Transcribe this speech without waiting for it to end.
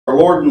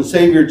Lord and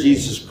Savior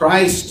Jesus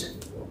Christ.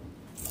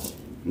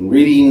 I'm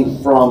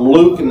reading from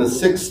Luke in the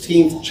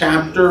 16th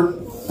chapter,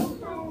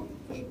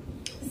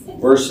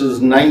 verses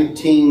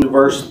 19 to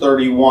verse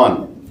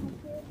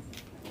 31.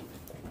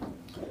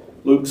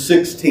 Luke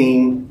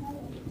 16,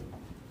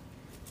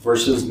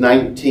 verses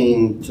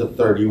 19 to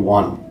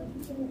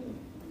 31.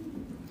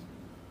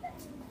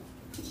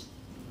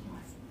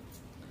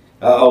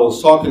 I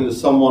was talking to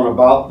someone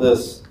about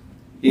this.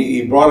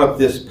 He brought up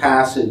this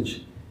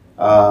passage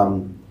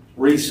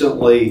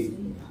recently,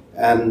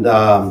 and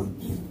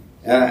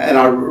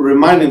I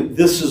reminded him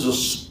this is a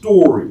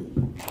story.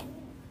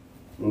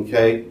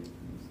 Okay,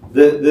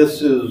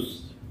 this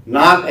is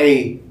not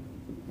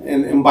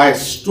and by a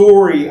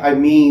story I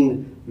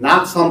mean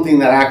not something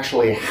that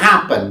actually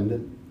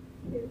happened,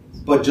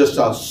 but just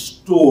a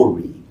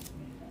story.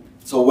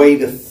 It's a way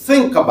to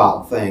think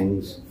about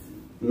things.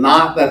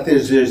 Not that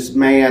there's this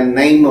man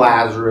named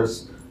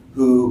Lazarus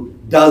who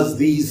does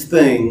these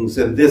things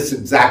and this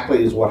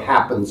exactly is what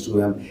happens to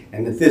him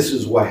and that this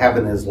is what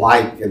heaven is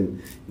like and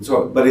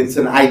so, but it's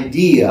an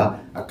idea,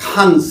 a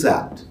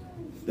concept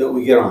that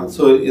we get on.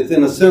 So it's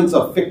in a sense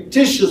a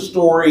fictitious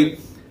story,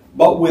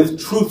 but with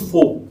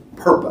truthful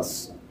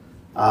purpose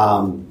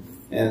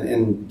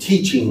and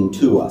teaching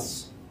to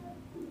us.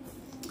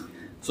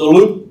 So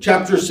Luke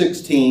chapter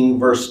 16,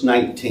 verse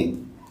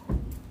 19.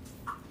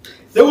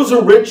 There was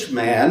a rich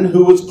man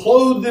who was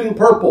clothed in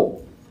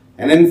purple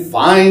and in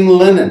fine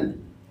linen,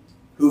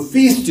 who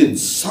feasted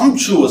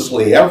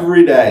sumptuously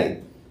every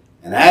day.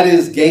 And at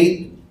his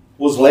gate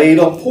was laid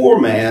a poor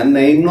man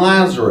named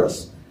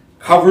Lazarus,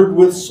 covered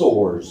with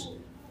sores,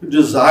 who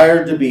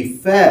desired to be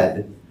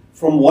fed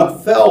from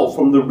what fell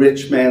from the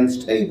rich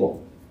man's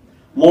table.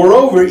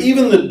 Moreover,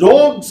 even the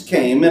dogs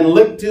came and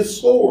licked his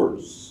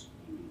sores.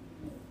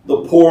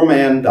 The poor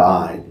man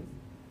died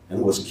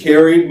and was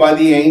carried by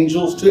the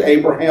angels to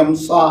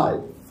Abraham's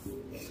side.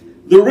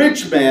 The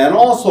rich man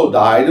also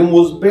died and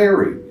was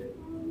buried.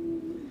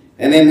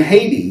 And in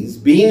Hades,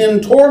 being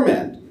in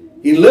torment,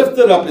 he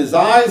lifted up his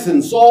eyes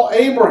and saw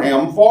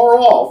Abraham far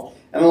off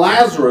and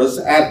Lazarus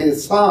at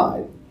his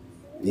side.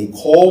 And he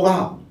called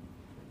out,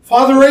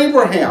 Father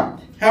Abraham,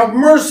 have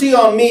mercy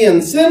on me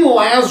and send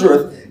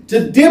Lazarus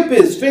to dip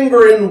his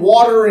finger in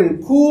water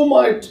and cool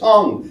my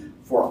tongue,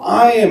 for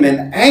I am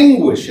in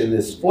anguish in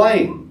this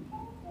flame.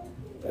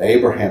 But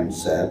Abraham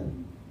said,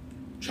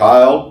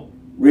 Child,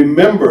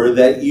 remember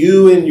that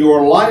you in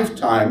your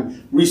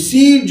lifetime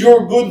received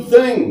your good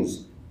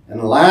things,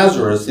 and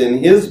Lazarus in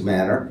his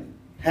manner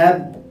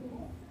had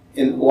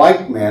in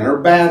like manner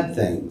bad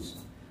things.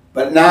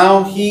 But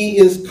now he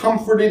is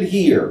comforted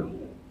here,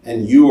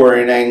 and you are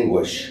in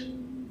anguish.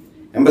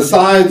 And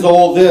besides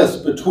all this,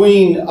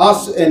 between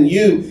us and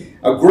you,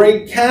 a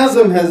great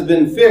chasm has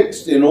been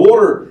fixed in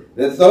order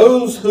that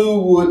those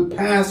who would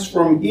pass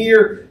from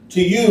here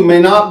to you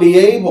may not be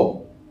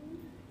able,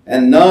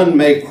 and none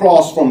may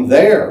cross from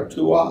there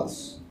to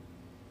us.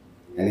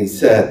 And he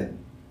said,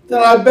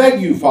 Then I beg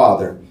you,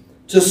 Father,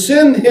 to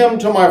send him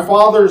to my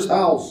father's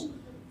house,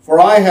 for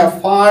I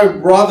have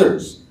 5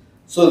 brothers,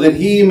 so that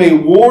he may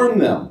warn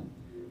them,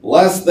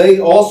 lest they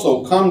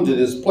also come to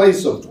this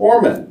place of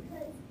torment.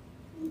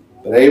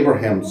 But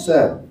Abraham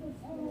said,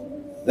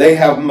 They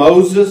have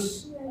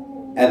Moses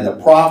and the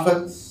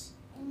prophets,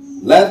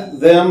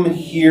 let them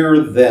hear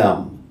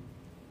them.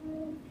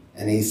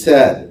 And he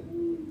said,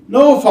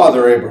 No,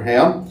 Father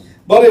Abraham,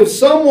 but if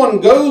someone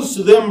goes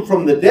to them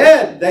from the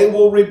dead, they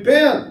will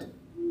repent.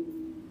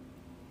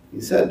 He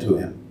said to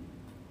him,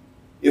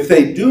 If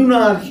they do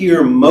not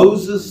hear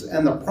Moses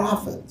and the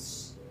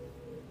prophets,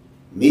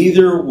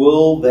 neither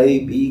will they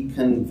be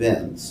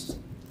convinced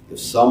if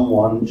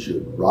someone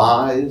should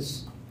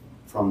rise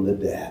from the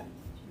dead.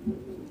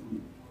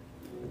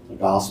 The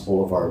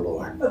gospel of our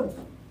Lord.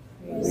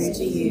 Praise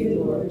to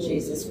you, Lord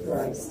Jesus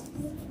Christ.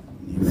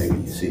 You may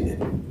be seated.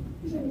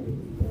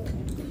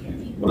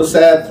 What a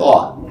sad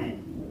thought.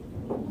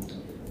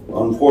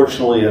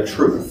 Unfortunately, a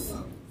truth.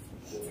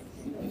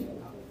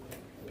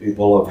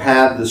 People have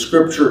had the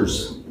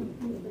scriptures,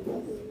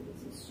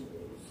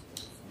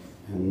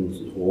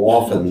 and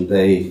often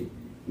they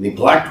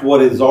neglect what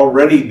has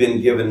already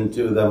been given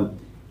to them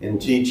in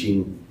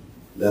teaching,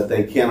 that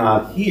they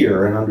cannot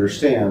hear and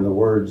understand the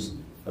words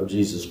of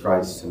Jesus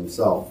Christ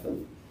himself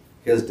and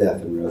his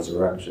death and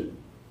resurrection.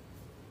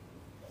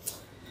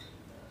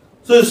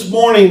 So this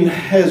morning,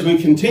 as we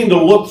continue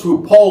to look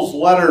through Paul's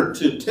letter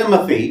to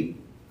Timothy,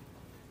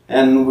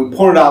 and we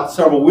pointed out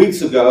several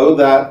weeks ago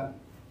that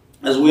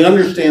as we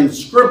understand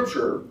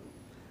Scripture,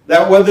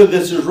 that whether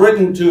this is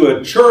written to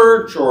a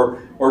church or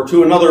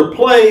to another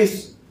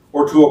place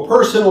or to a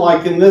person,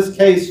 like in this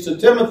case to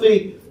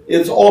Timothy,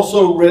 it's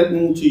also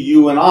written to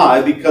you and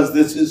I because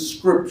this is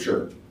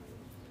Scripture.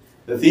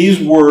 That these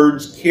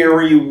words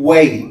carry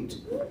weight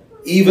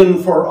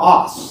even for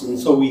us. And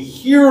so we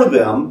hear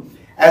them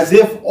as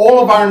if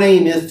all of our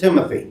name is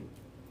Timothy.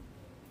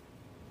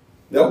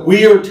 That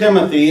we are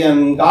Timothy,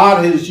 and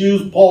God has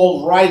used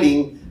Paul's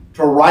writing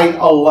to write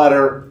a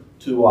letter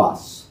to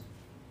us.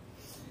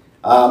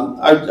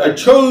 I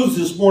chose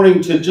this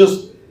morning to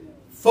just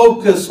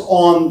focus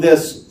on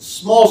this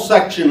small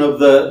section of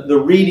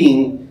the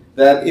reading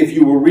that if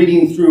you were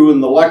reading through in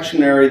the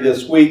lectionary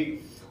this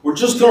week, we're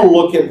just going to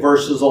look at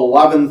verses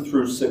 11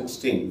 through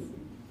 16.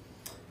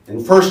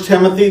 In 1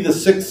 Timothy, the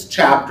 6th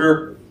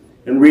chapter,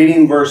 and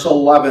reading verse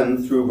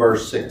 11 through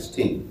verse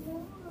 16.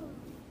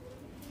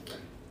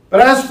 But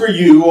as for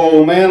you,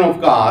 O man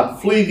of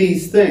God, flee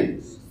these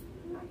things.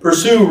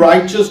 Pursue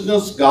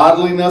righteousness,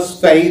 godliness,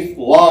 faith,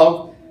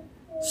 love,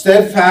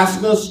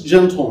 steadfastness,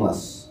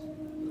 gentleness.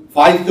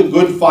 Fight the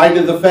good fight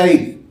of the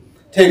faith.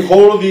 Take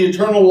hold of the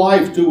eternal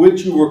life to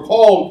which you were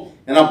called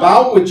and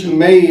about which you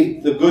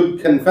made the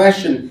good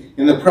confession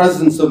in the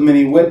presence of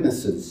many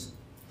witnesses.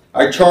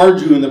 I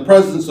charge you in the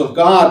presence of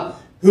God,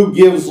 who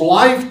gives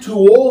life to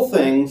all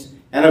things,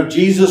 and of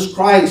Jesus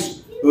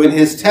Christ, who in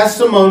his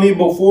testimony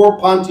before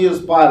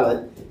Pontius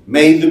Pilate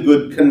made the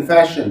good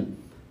confession,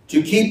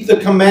 to keep the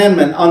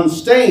commandment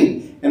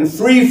unstained and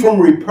free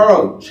from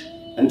reproach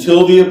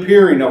until the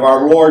appearing of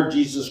our Lord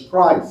Jesus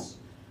Christ,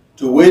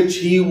 to which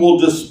he will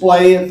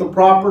display at the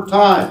proper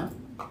time.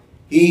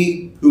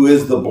 He who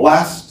is the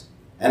blessed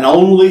and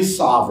only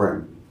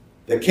sovereign,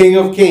 the King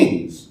of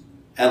kings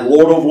and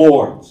Lord of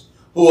lords,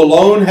 who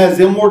alone has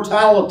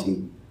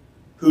immortality,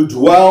 who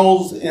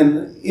dwells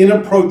in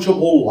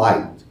inapproachable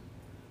light,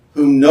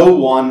 whom no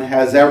one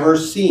has ever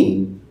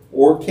seen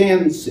or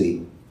can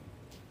see.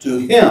 To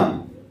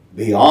him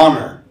be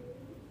honor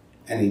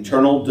and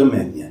eternal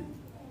dominion.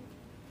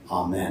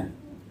 Amen.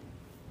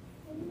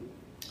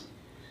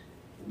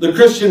 The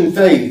Christian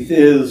faith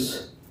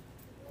is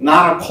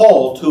not a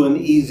call to an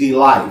easy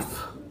life.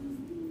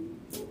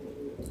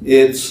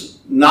 It's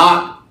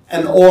not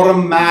an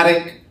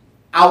automatic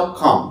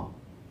outcome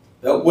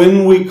that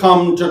when we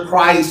come to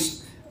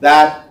Christ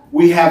that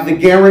we have the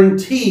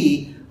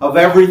guarantee of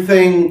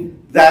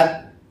everything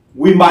that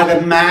we might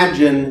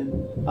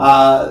imagine,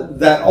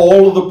 that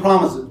all of the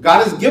promises.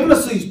 God has given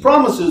us these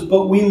promises,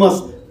 but we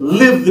must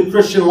live the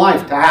Christian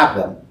life to have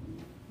them.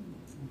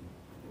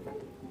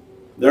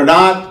 They're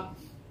not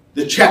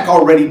the check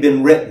already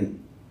been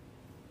written.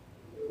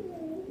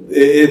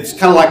 It's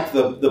kind of like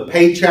the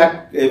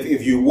paycheck.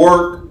 If you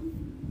work,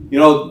 you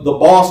know, the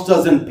boss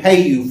doesn't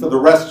pay you for the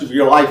rest of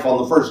your life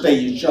on the first day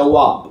you show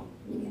up.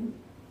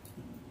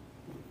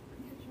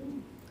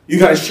 You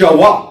got to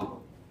show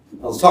up.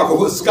 I was talking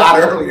with Scott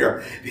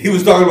earlier. He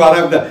was talking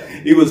about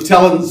he was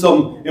telling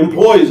some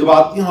employees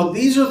about, you know,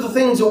 these are the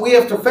things that we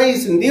have to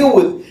face and deal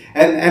with,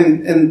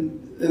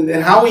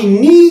 and how he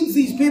needs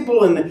these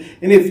people. And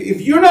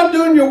if you're not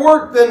doing your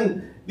work,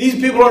 then these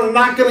people are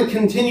not going to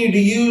continue to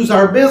use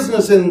our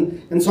business,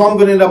 and so I'm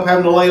going to end up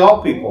having to lay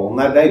off people. And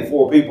that day,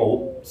 4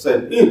 people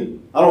said,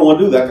 I don't want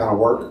to do that kind of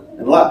work,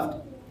 and left.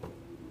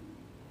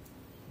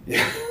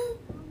 Yeah.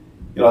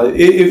 You know,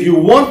 if you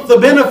want the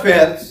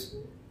benefits,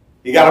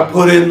 you got to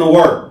put in the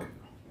work.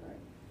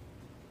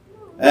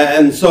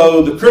 And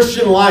so the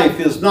Christian life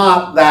is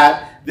not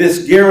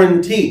this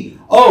guarantee.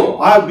 Oh,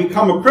 I've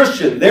become a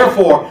Christian,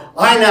 therefore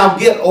I now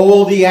get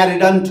all the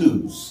added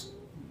untos.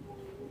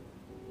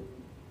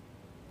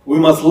 We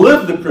must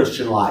live the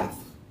Christian life.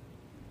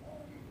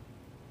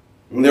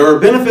 And there are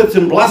benefits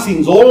and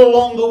blessings all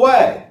along the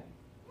way.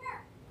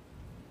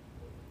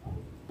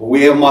 But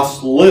we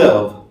must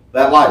live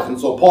that life. And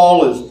so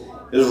Paul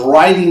is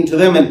writing to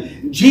them,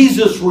 and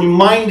Jesus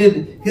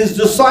reminded his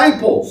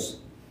disciples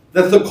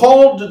that the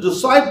call to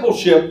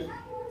discipleship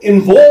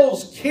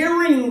involves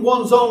carrying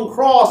one's own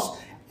cross,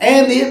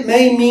 and it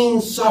may mean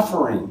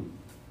suffering.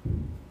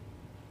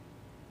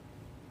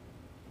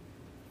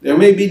 There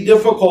may be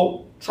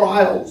difficult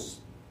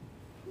trials.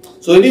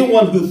 So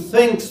anyone who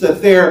thinks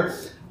that their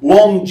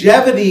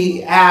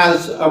longevity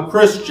as a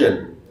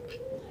Christian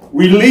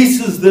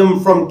releases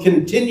them from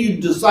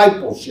continued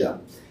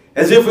discipleship,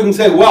 as if we can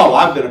say, well,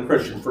 I've been a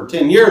Christian for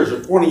 10 years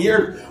or 20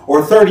 years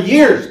or 30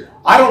 years.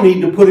 I don't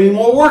need to put any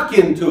more work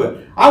into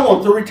it. I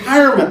want the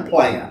retirement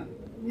plan.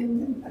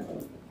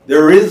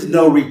 There is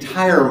no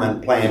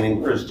retirement plan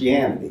in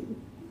Christianity.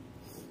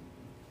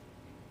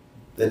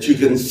 That you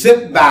can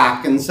sit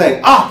back and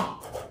say,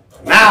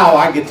 now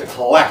I get to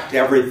collect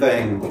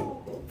everything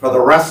for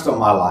the rest of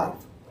my life.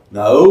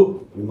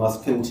 No, we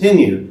must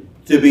continue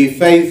to be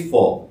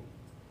faithful.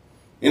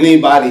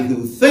 Anybody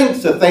who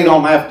thinks that they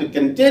don't have to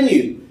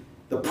continue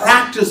the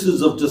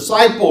practices of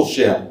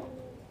discipleship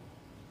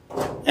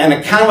and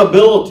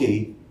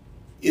accountability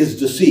is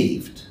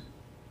deceived.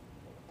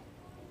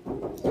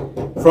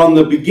 From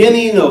the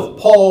beginning of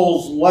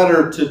Paul's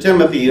letter to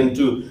Timothy and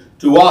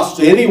to us,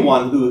 to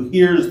anyone who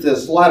hears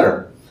this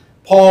letter,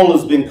 Paul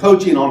has been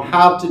coaching on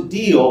how to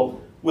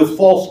deal with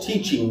false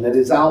teaching that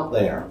is out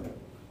there.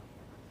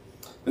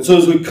 And so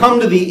as we come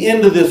to the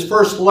end of this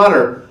first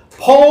letter,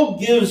 Paul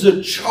gives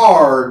a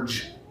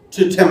charge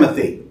to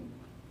Timothy.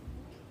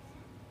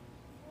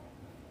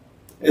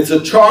 It's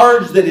a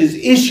charge that is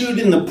issued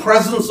in the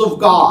presence of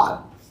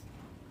God.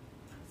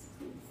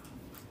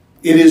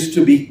 It is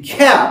to be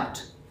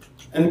kept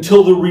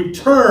until the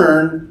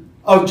return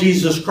of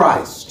Jesus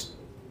Christ.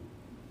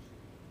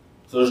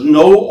 So there's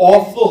no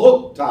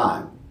off-the-hook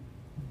time.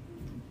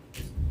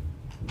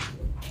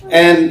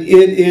 And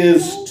it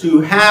is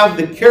to have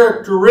the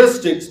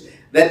characteristics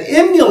that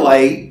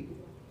emulate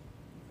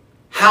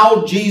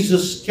how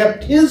Jesus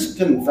kept his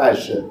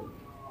confession.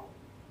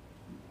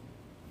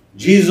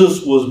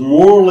 Jesus was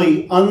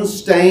morally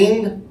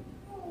unstained,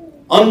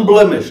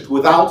 unblemished,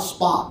 without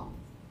spot.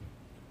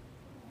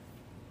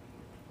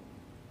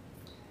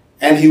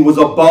 And he was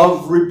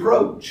above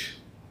reproach,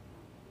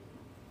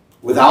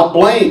 without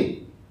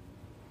blame,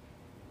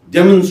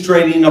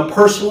 demonstrating a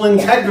personal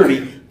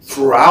integrity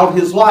throughout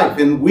his life.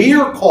 And we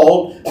are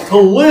called to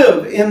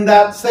live in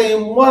that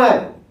same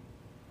way.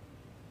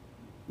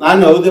 I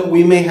know that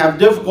we may have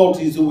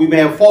difficulties and we may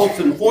have faults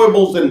and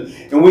foibles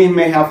and we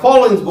may have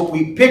fallings, but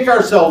we pick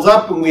ourselves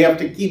up and we have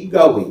to keep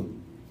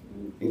going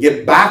and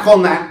get back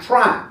on that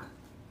track.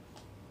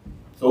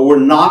 So we're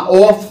not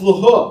off the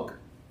hook.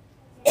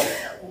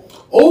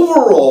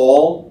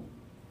 Overall,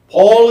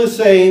 Paul is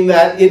saying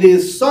that it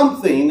is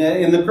something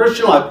in the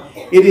Christian life,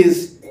 it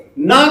is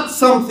not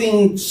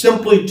something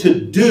simply to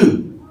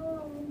do,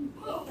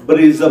 but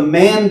it is a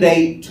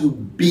mandate to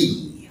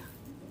be.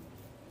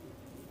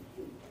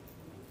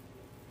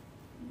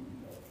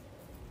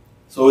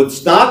 So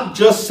it's not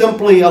just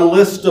simply a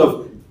list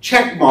of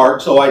check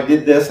marks. Oh, I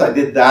did this, I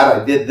did that,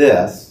 I did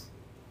this.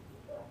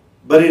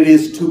 But it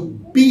is to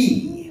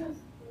be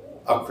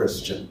a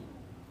Christian.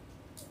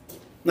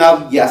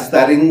 Now, yes,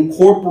 that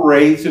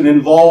incorporates and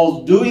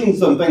involves doing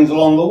some things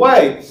along the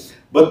way.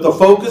 But the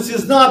focus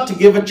is not to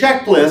give a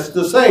checklist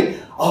to say,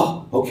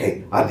 oh,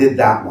 okay, I did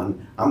that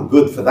one. I'm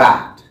good for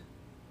that.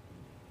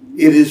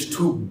 It is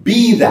to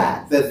be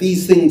that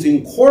these things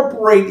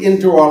incorporate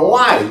into our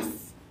life,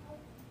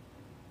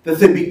 that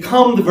they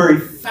become the very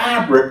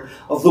fabric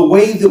of the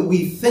way that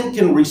we think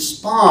and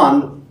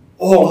respond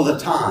all of the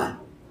time.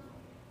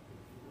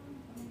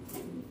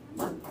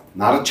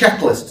 Not a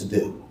checklist to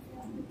do,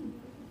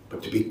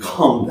 but to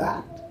become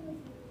that.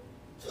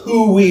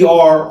 Who we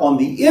are on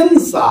the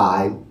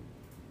inside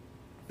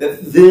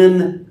that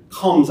then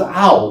comes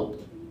out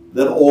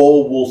that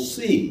all will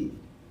see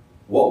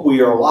what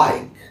we are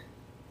like.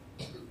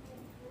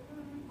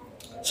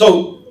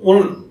 So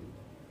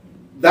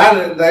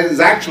that is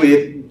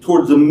actually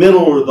towards the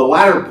middle or the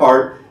latter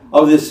part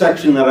of this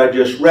section that I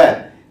just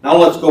read. Now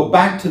let's go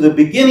back to the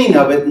beginning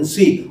of it and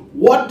see,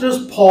 what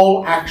does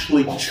Paul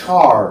actually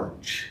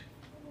charge?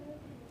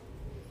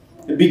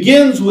 It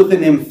begins with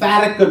an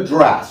emphatic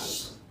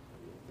address.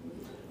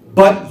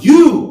 But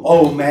you,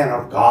 O man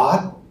of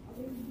God.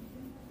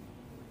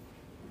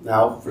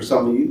 Now, for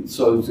some of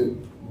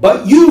you,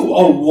 but you,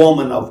 O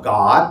woman of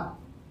God.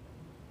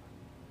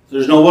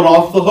 There's no one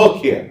off the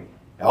hook here.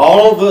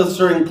 All of us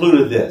are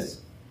included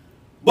this.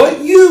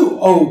 But you,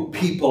 O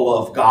people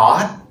of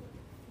God.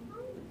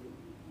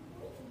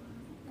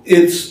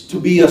 It's to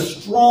be a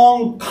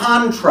strong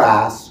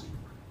contrast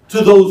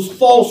to those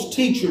false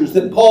teachers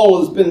that Paul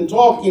has been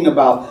talking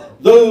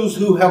about, those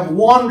who have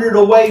wandered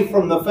away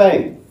from the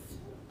faith.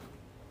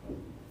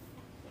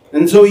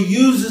 And so he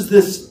uses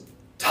this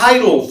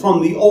title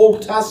from the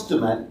Old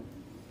Testament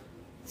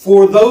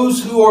for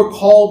those who are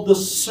called the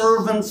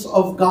servants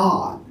of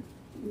God.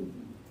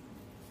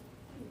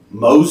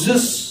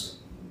 Moses,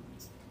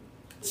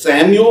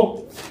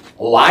 Samuel,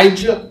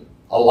 Elijah,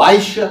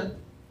 Elisha,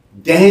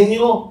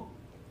 Daniel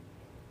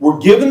were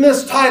given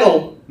this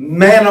title,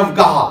 man of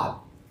God.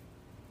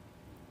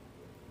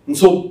 And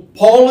so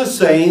Paul is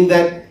saying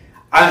that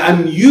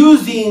I'm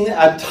using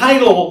a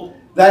title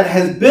that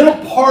has been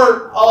a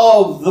part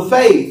of the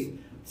faith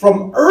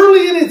from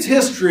early in its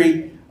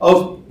history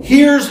of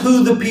here's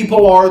who the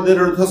people are that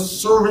are the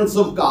servants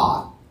of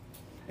God.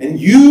 And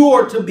you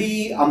are to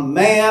be a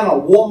man, a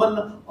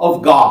woman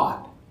of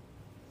God.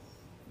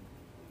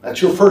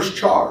 That's your first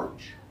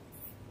charge.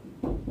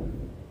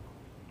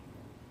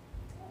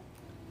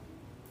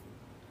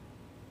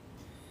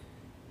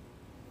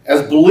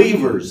 As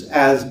believers,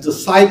 as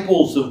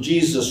disciples of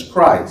Jesus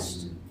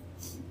Christ,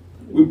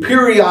 we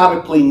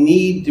periodically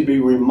need to be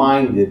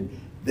reminded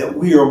that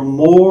we are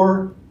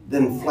more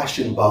than flesh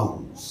and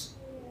bones.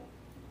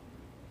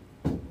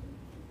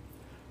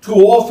 Too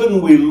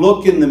often we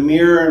look in the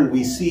mirror and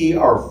we see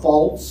our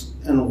faults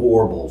and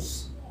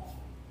warbles.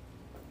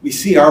 We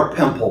see our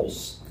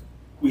pimples.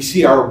 We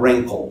see our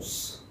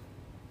wrinkles.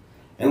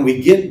 And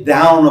we get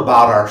down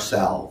about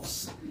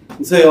ourselves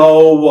and say,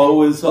 oh,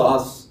 woe is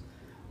us.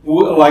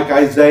 Like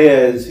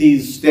Isaiah, as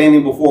he's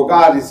standing before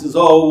God, he says,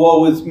 oh,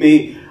 woe is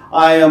me.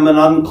 I am an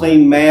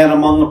unclean man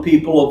among a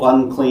people of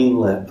unclean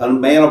lips. A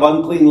man of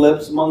unclean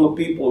lips among a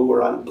people who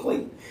are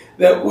unclean.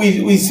 That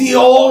we see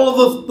all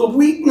of the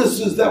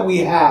weaknesses that we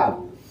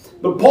have.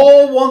 But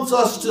Paul wants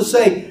us to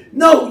say,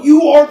 no,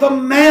 you are the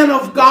man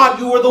of God.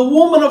 You are the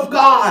woman of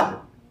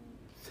God.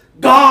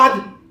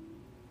 God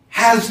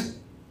has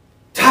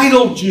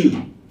titled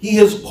you. He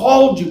has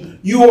called you.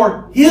 You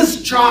are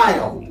his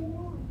child.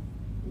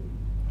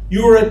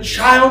 You are a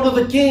child of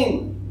the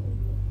King.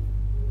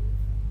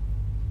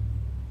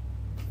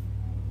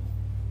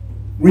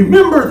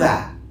 Remember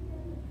that.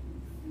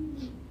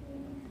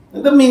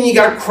 It doesn't mean you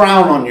got a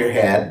crown on your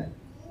head.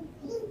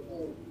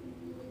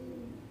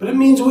 but it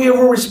means we have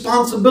a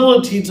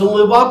responsibility to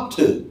live up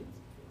to.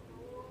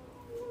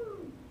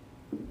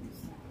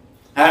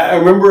 I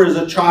remember as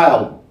a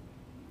child,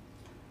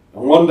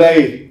 and one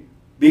day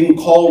being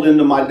called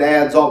into my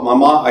dad's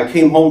office. I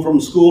came home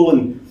from school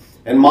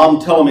and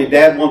Mom telling me,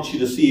 Dad wants you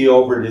to see you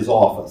over at his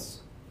office.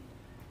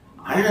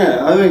 I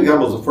think that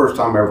was the first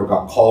time I ever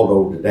got called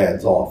over to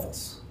Dad's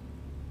office.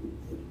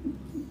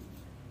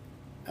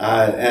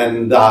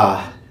 And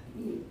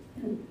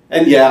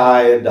yeah,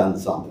 I had done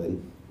something.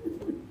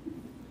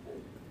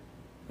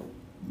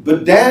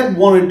 But Dad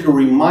wanted to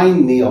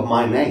remind me of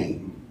my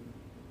name.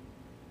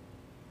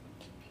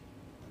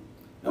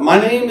 And my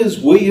name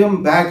is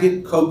William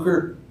Baggett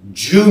Coker,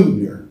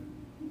 Jr.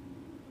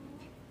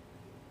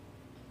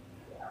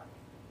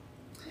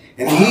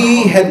 And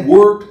he had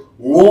worked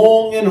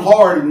long and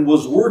hard and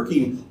was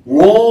working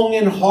long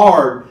and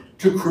hard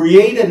to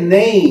create a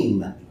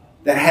name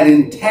that had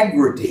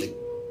integrity.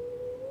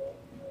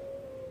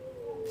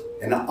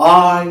 And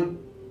I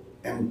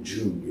am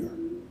Junior.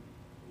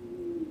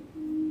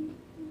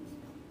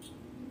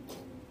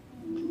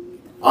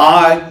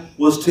 I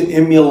was to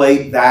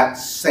emulate that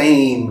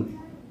same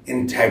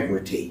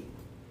integrity.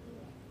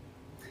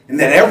 And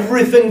that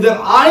everything that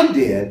I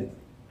did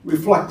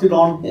reflected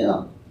on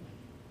him.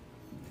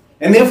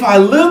 And if I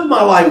lived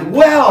my life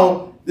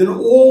well, then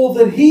all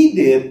that he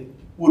did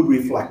would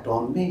reflect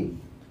on me.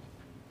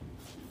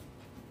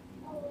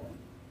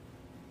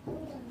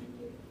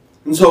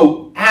 And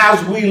so,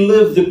 as we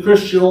live the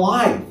Christian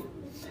life,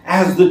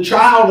 as the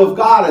child of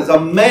God, as a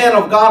man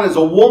of God, as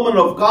a woman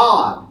of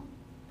God,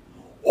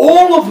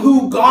 all of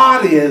who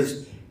God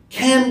is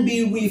can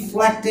be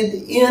reflected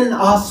in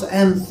us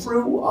and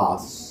through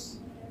us.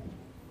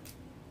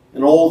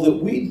 And all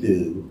that we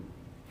do,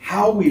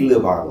 how we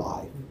live our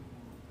life,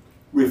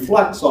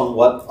 reflects on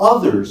what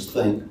others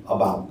think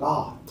about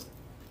God,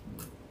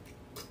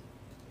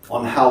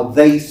 on how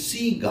they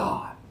see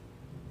God.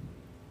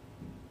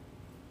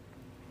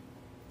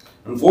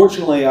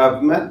 Unfortunately,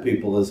 I've met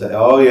people that say,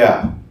 oh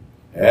yeah,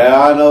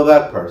 I know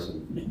that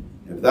person.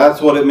 If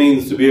that's what it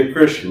means to be a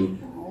Christian,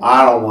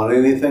 I don't want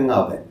anything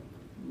of it.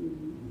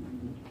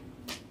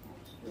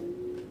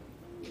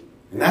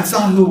 And that's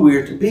not who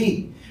we're to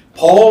be.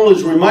 Paul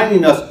is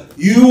reminding us,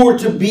 you are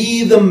to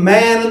be the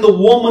man and the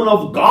woman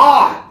of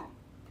God.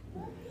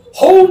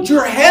 Hold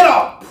your head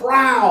up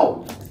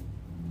proud.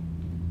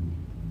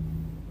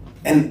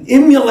 And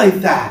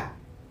emulate that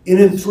in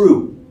and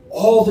through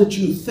all that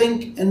you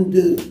think and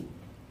do.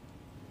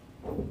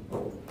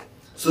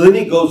 So then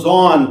he goes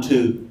on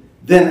to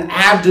then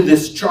add to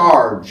this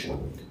charge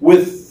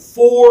with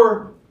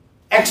 4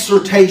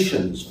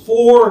 exhortations,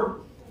 4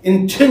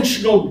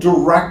 intentional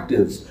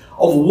directives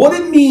of what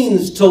it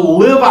means to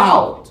live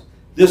out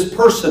this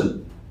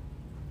person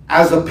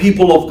as a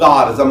people of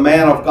God, as a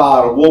man of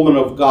God, a woman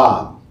of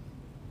God.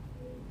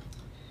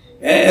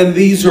 And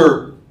these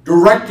are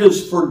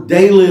directives for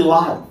daily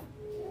life.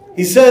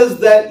 He says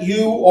that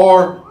you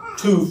are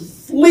to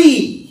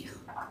flee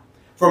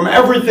from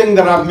everything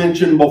that I've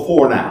mentioned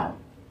before now.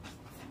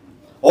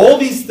 All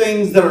these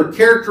things that are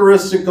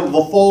characteristic of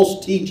the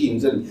false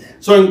teachings. And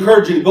so I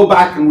encourage you to go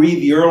back and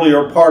read the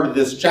earlier part of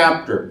this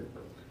chapter.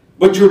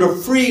 But you're to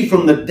flee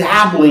from the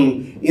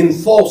dabbling in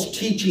false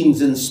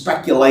teachings and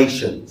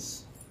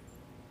speculations.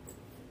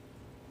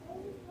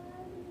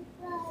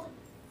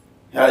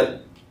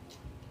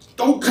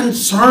 Don't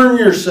concern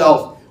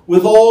yourself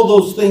with all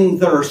those things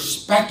that are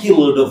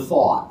speculative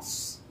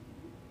thoughts.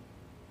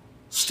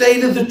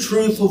 Stay to the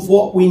truth of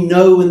what we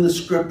know in the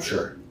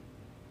Scripture.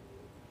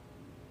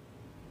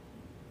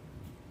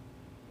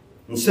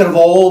 Instead of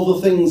all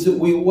the things that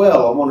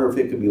I wonder if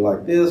it could be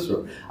like this,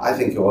 or I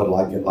think I would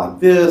like it like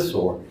this,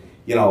 or,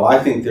 I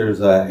think there's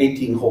an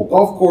 18-hole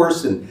golf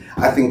course, and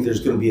I think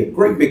there's going to be a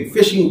great big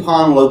fishing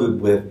pond loaded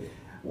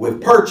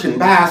with perch and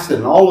bass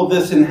and all of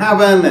this in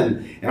heaven,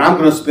 and I'm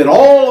going to spend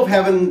all of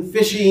heaven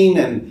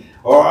fishing,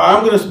 or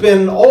I'm going to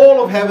spend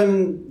all of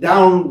heaven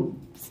down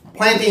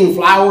planting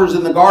flowers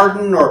in the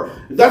garden, or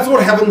that's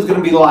what heaven's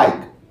going to be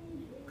like.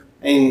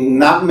 And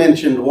not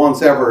mentioned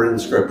once ever in the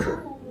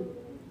Scripture.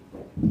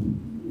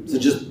 So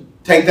just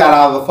take that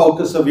out of the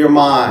focus of your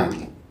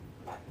mind.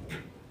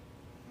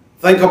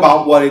 Think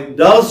about what it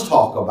does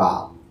talk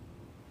about.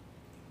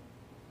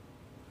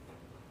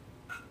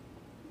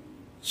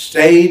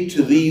 Stay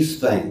to these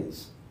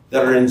things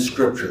that are in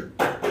Scripture.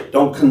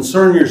 Don't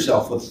concern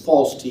yourself with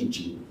false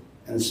teaching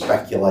and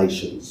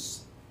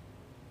speculations.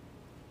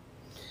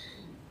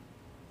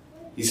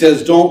 He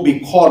says, don't be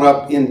caught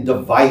up in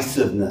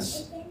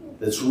divisiveness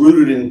that's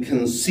rooted in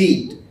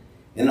conceit,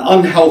 in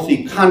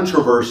unhealthy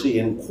controversy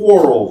and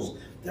quarrels.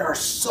 There are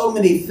so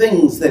many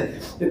things that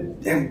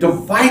have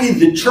divided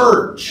the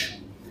church.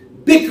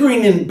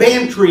 Bickering and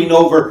bantering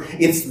over,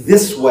 it's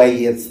this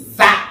way, it's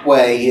that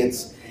way,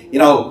 it's,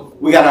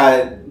 we got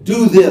to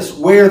do this,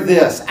 wear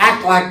this,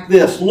 act like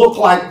this, look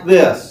like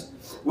this.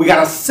 We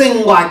got to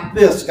sing like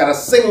this, got to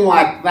sing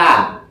like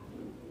that.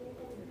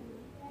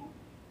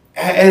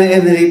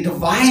 And it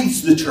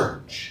divides the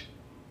church.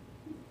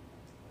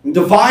 and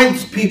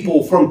divides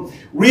people from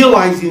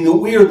realizing that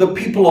we are the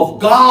people of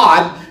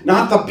God,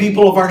 not the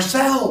people of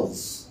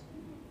ourselves.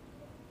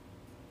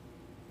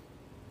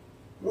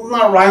 It's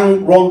not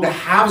wrong to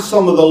have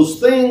some of those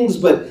things,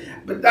 but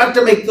not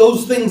to make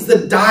those things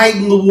the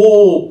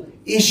dyed-in-the-wool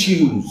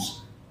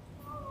issues.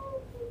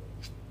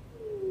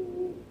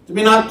 To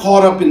be not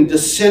caught up in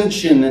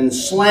dissension and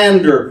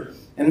slander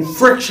and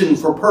friction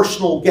for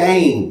personal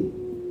gain.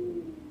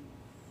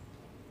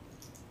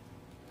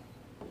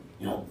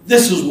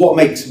 This is what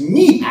makes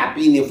me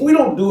happy, and if we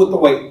don't do it the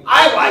way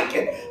I like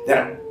it,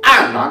 then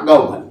I'm not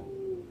going.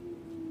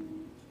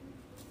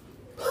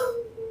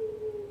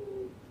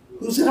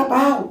 Who's it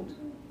about?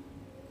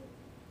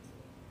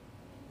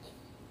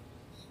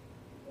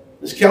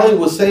 As Kelly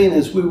was saying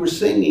as we were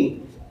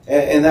singing,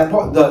 and that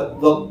part,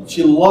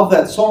 she loved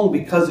that song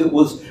because it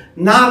was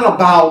not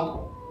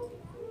about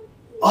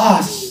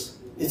us,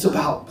 it's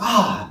about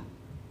God.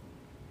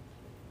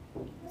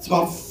 It's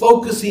about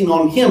focusing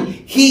on Him.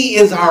 He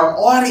is our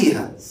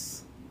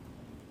audience.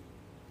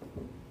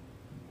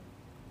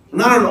 We're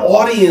not an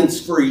audience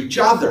for each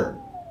other.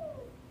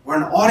 We're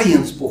an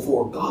audience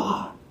before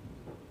God.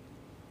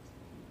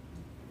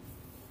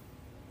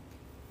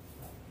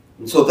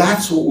 And so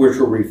that's what we're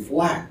to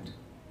reflect.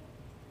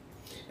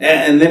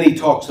 And then he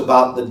talks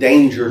about the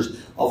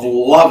dangers of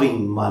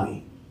loving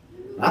money.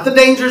 Not the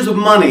dangers of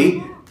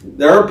money.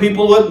 There are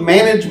people that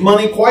manage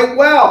money quite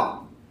well.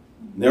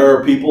 There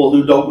are people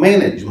who don't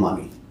manage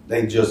money.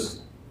 They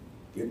just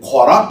get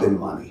caught up in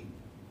money.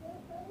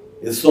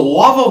 It's the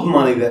love of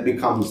money that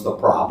becomes the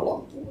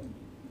problem.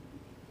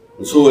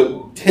 And so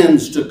it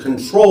tends to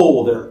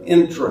control their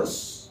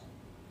interests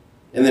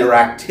and their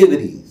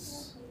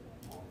activities.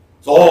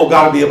 It's all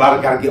got to be about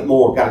it, got to get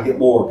more, got to get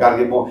more, got to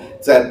get more.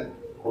 It's that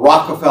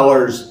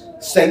Rockefeller's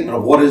statement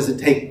of what does it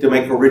take to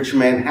make a rich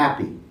man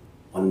happy?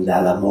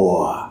 $1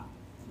 more.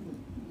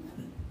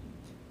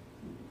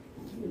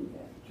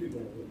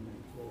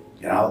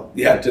 You know,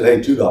 yeah, today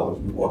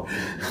 $2 more.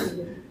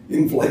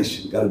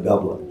 Inflation, got to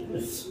double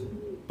it.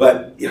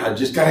 But, you know,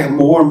 just got to have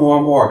more and more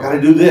and more. Got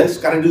to do this,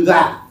 got to do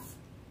that.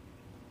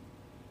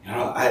 You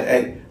know,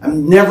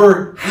 I'm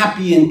never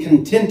happy and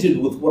contented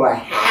with what I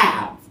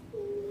have.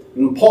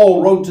 And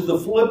Paul wrote to the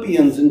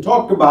Philippians and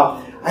talked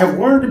about, I have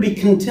learned to be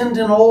content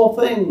in all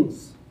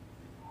things,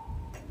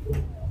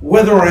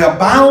 whether I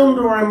abound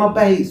or am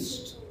abased.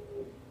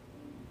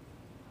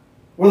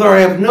 Whether I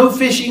have no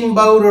fishing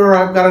boat or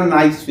I've got a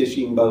nice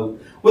fishing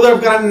boat. Whether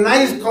I've got a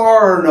nice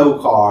car or no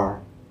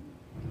car.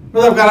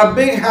 Whether I've got a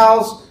big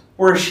house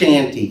or a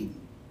shanty.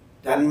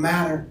 Doesn't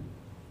matter.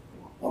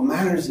 What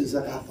matters is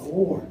I got the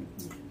Lord.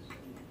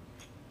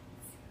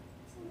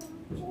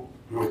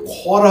 I'm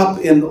caught up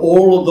in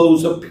all of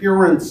those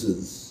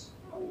appearances.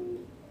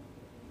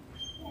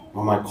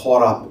 Or am I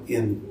caught up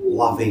in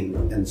loving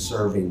and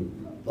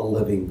serving the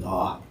living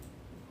God?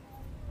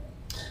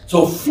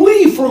 So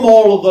flee from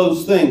all of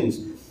those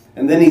things.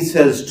 And then he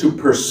says to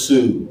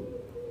pursue.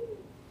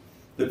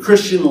 The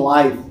Christian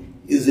life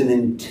is an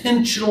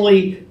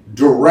intentionally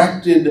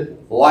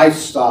directed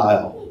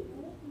lifestyle.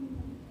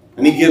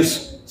 And he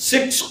gives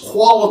 6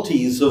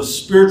 qualities of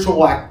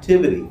spiritual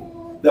activity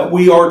that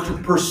we are to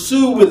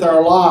pursue with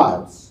our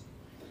lives.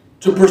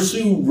 To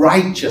pursue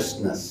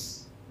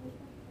righteousness.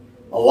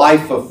 A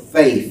life of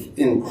faith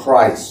in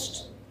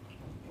Christ.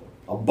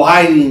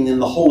 Abiding in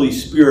the Holy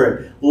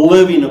Spirit,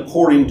 living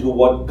according to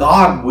what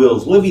God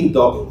wills, living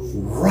the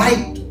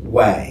right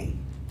way,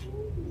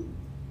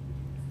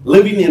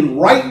 living in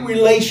right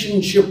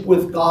relationship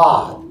with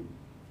God,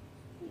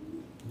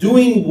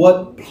 doing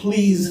what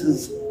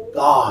pleases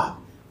God,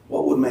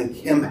 what would make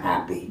Him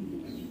happy.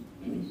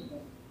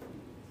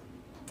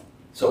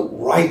 So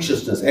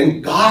righteousness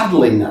and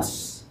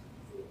godliness,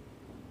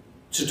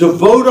 to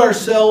devote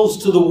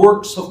ourselves to the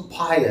works of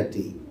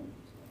piety.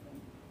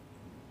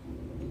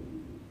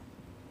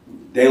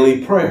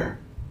 Daily prayer,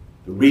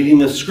 the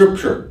reading of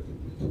Scripture,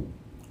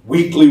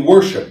 weekly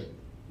worship,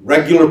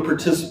 regular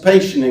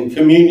participation in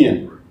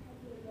communion,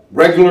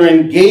 regular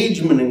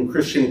engagement in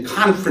Christian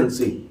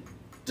conferencing,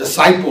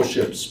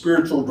 discipleship,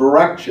 spiritual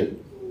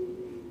direction.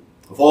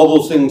 If all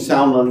those things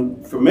sound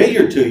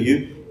unfamiliar to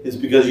you, it's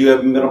because you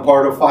haven't been a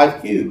part of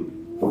 5Q.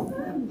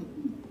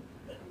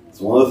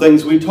 It's one of the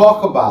things we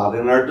talk about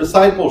in our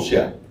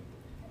discipleship.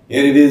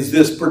 And it is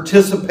this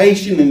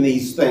participation in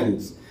these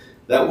things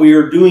that we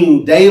are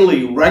doing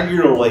daily,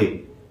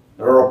 regularly,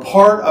 that are a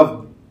part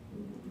of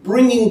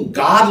bringing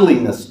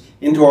godliness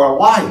into our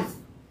life.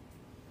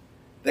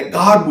 That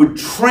God would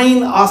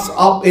train us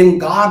up in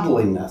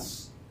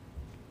godliness.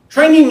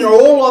 Training and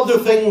all other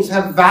things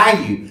have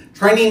value.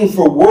 Training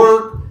for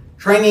work,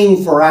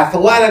 training for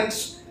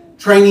athletics,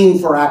 training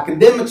for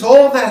academics,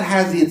 all of that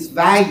has its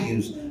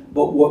values.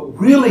 But what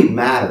really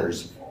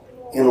matters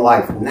in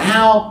life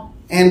now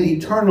and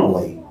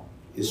eternally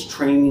is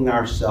training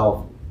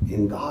ourselves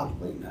in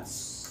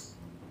godliness.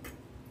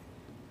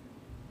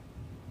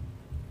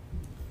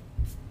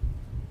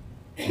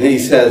 And he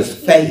says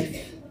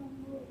faith,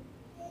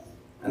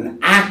 an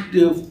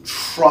active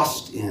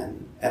trust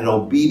in and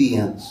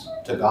obedience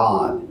to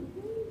God,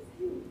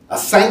 A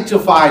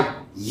sanctified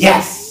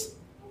yes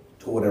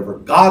to whatever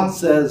God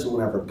says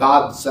whenever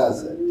God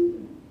says it.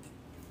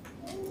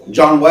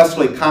 John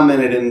Wesley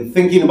commented in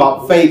thinking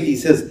about faith, he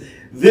says,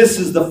 this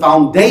is the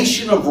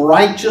foundation of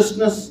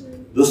righteousness,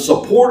 the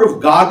support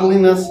of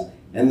godliness,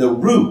 and the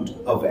root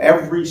of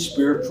every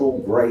spiritual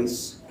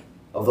grace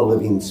of the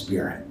living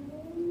Spirit.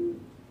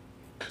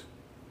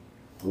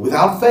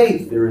 Without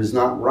faith, there is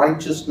not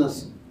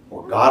righteousness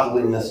or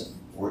godliness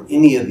or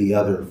any of the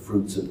other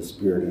fruits of the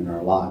Spirit in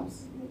our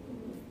lives.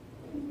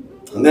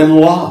 And then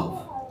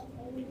love,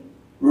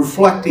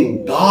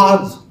 reflecting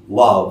God's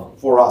love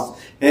for us.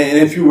 And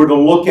if you were to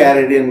look at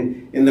it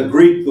in the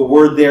Greek, the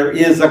word there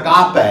is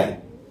agape.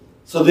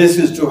 So this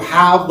is to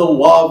have the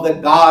love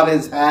that God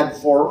has had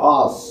for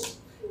us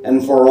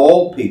and for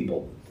all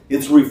people.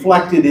 It's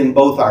reflected in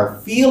both our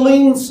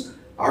feelings,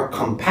 our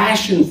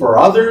compassion for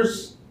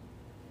others,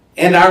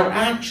 and our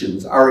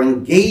actions, our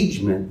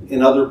engagement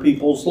in other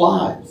people's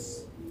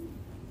lives.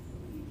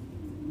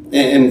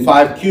 In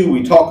 5Q,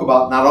 we talk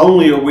about not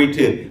only are we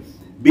to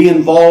be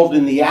involved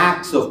in the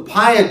acts of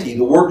piety,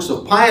 the works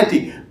of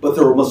piety, but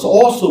there must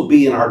also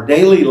be in our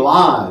daily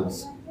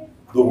lives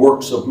the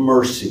works of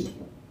mercy.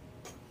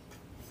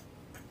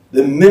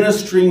 The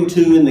ministering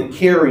to and the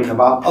caring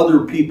about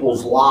other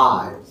people's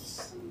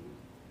lives.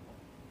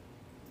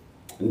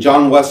 In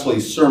John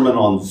Wesley's sermon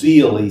on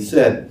zeal, he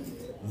said,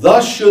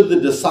 thus should the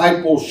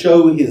disciple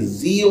show his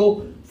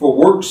zeal for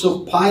works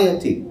of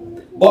piety,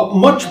 but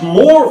much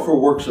more for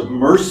works of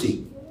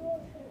mercy.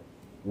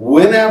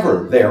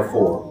 Whenever,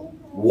 therefore,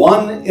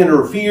 one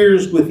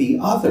interferes with the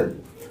other,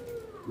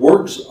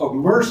 works of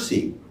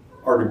mercy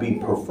are to be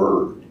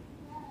preferred.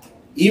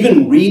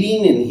 Even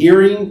reading and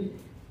hearing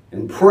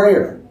and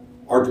prayer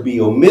are to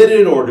be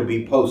omitted or to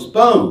be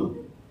postponed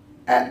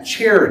at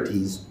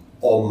charity's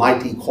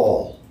almighty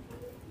call.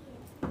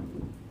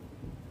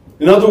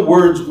 In other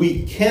words,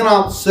 we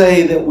cannot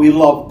say that we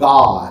love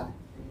God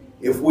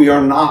if we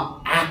are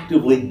not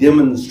actively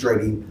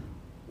demonstrating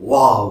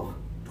love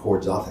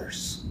towards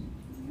others.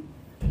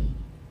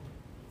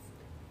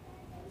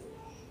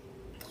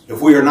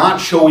 If we are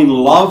not showing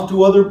love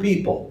to other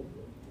people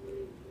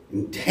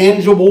in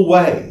tangible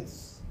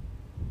ways,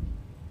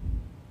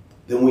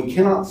 then we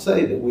cannot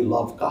say that we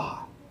love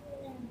God.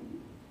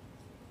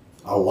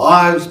 Our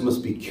lives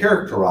must be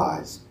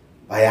characterized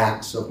by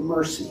acts of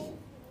mercy.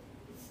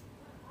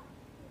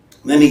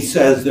 And then he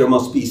says there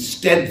must be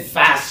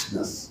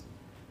steadfastness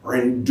or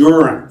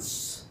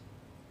endurance,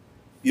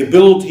 the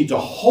ability to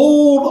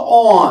hold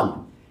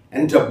on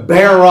and to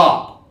bear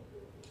up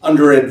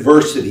under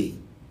adversity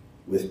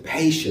with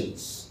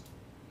patience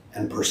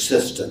and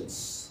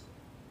persistence.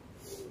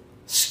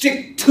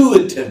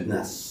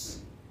 Stick-to-itiveness.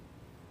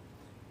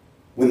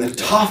 When the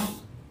tough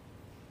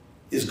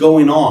is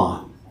going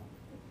on,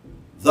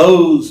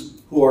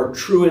 those who are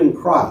true in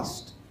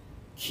Christ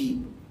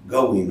keep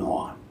going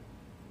on.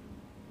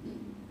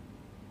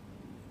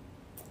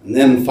 And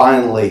then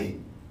finally,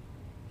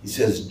 he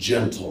says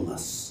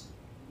gentleness.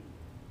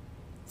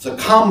 It's a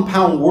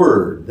compound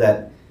word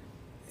that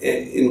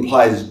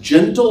implies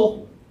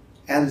gentle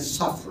and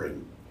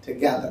suffering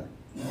together.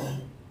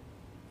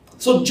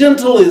 So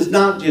gentle is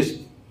not just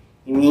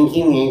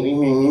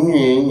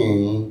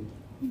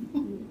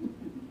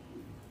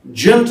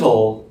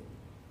gentle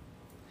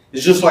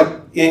is just like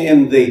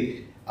in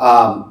the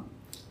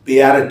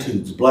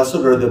Beatitudes. Blessed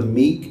are the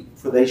meek,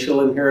 for they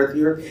shall inherit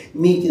the earth.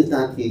 Meek is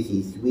not this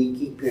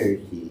squeaky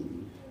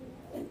person.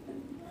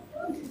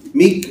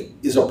 Meek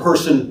is a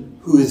person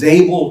who is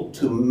able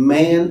to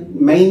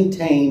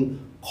maintain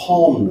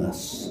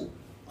calmness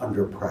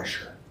under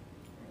pressure.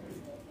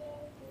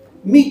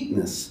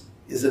 Meekness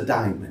is a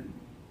diamond.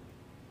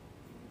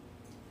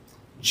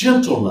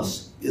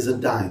 Gentleness is a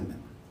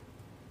diamond.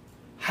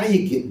 How do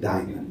you get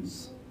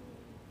diamonds?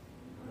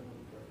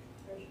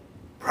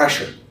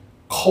 Pressure.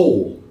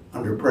 Coal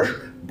under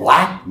pressure.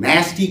 Black,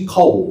 nasty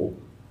coal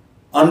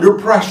under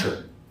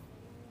pressure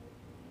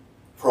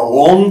for a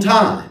long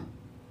time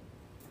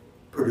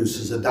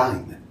produces a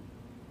diamond.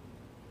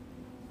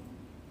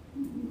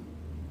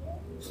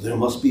 So there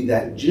must be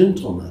that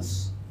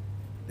gentleness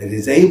that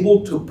is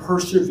able to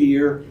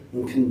persevere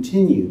and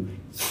continue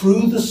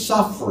through the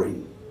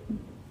suffering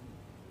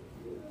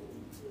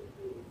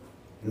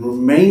and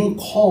remain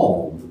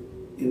calm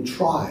in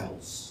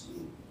trials.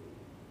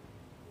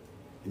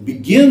 It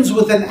begins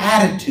with an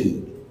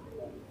attitude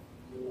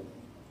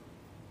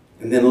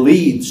and then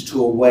leads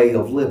to a way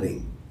of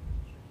living.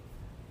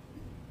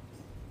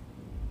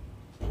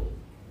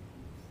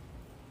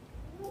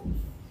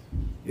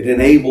 It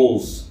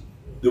enables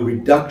the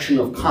reduction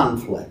of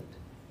conflict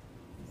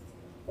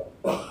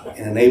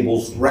and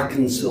enables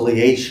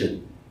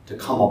reconciliation to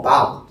come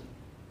about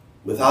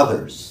with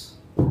others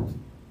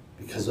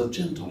because of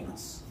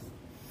gentleness.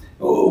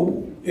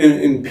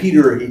 In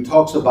Peter, he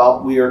talks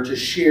about we are to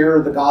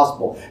share the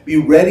gospel. Be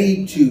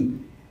ready to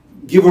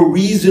give a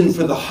reason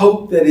for the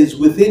hope that is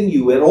within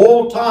you at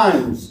all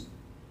times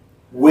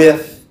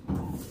with,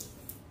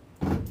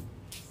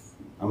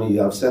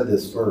 I've said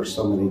this verse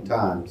so many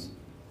times,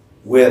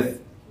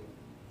 with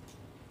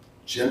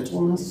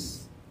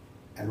gentleness,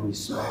 and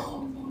respect.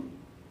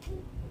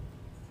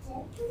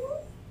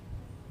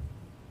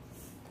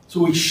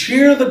 So we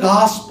share the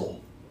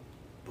gospel,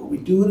 but we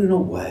do it in a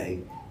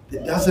way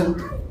that doesn't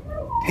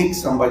take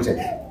somebody and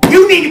say,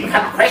 you need to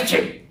become a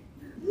Christian.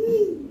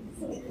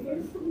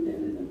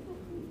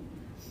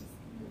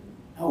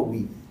 No,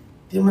 we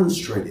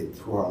demonstrate it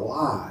through our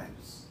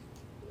lives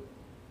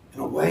in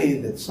a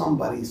way that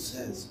somebody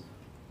says,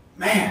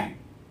 man,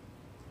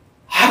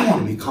 I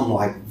want to become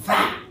like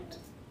that.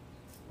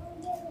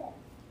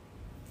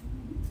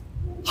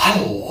 I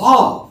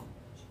love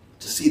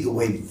to see the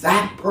way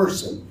that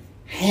person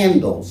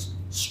handles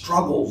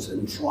struggles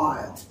and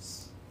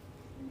trials.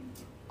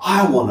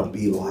 I want to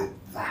be like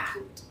that.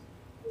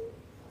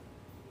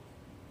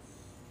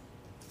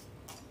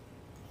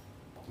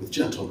 With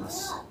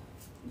gentleness.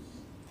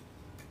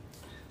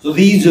 So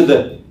these are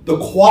the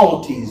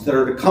qualities that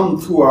are to come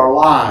through our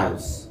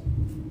lives.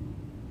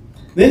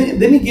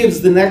 Then he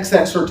gives the next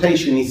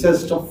exhortation. He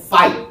says to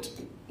fight.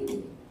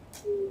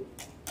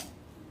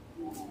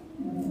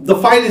 The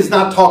fight is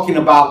not talking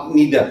about you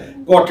need to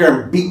go out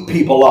there and beat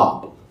people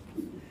up.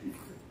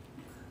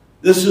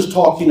 This is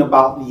talking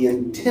about the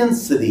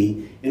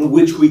intensity in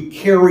which we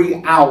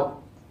carry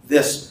out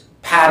this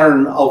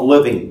pattern of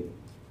living.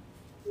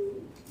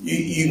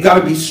 You've got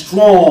to be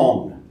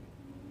strong.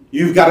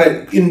 You've got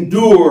to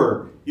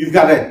endure. You've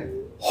got to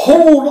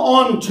hold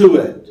on to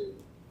it.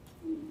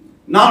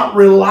 Not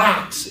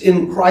relax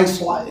in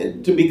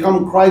Christ-like, to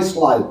become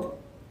Christ-like.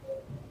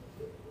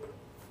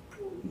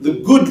 The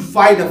good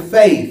fight of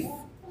faith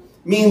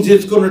means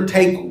it's going to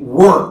take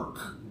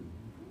work.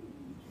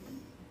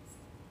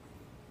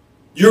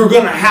 You're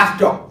going to have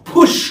to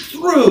push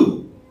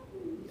through.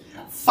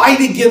 Fight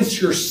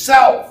against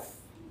yourself.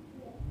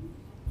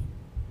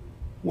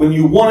 When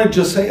you want to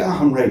just say, oh,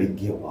 I'm ready to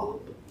give up.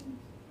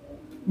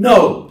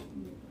 No.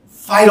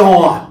 Fight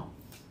on.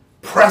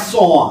 Press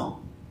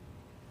on.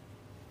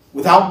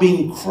 Without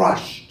being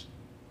crushed.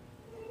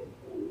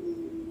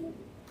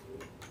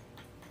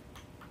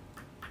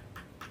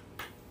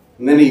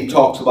 And then he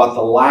talks about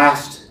the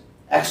last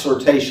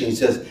exhortation. He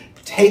says,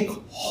 take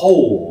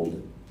hold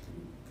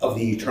of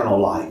the eternal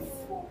life.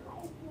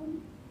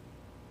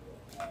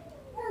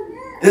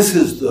 This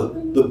is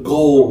the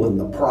goal and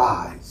the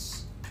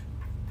prize.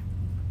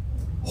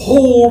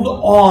 Hold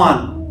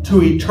on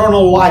to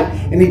eternal life.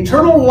 And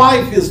eternal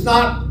life is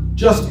not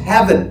just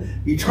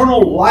heaven.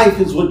 Eternal life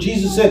is what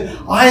Jesus said,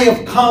 I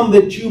have come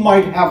that you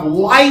might have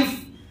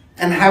life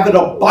and have it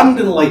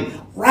abundantly.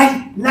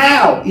 Right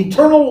now,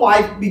 eternal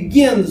life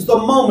begins the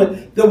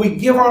moment that we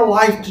give our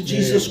life to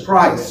Jesus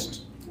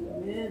Christ.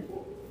 Amen.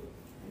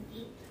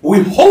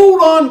 We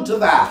hold on to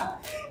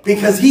that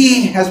because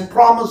He has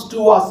promised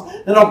to us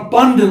an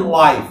abundant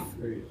life.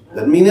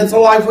 Doesn't mean it's a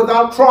life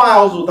without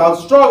trials, without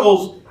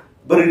struggles,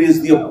 but it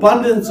is the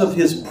abundance of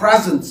His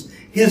presence,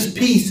 His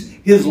peace,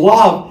 His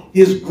love,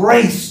 His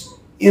grace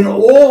in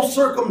all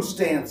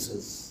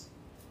circumstances.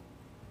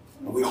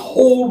 And we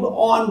hold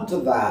on to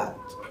that.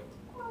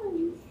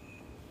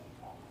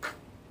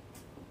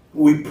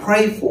 We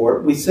pray for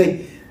it. We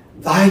say,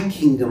 thy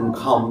kingdom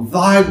come,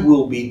 thy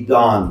will be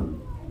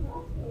done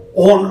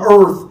on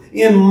earth,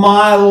 in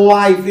my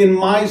life, in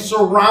my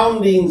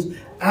surroundings,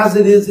 as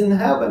it is in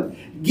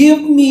heaven.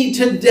 Give me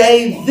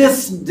today,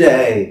 this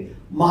day,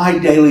 my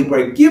daily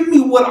bread. Give me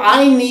what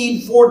I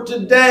need for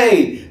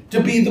today to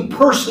be the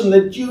person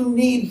that you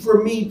need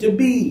for me to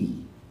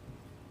be.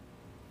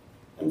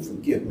 And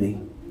forgive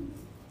me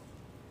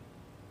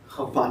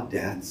of my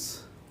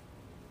debts,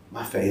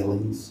 my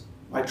failings,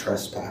 my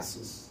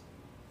trespasses,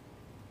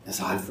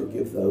 as I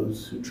forgive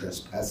those who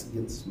trespass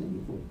against me.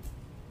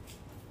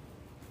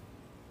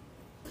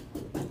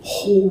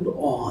 Hold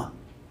on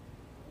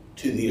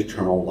to the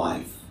eternal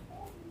life.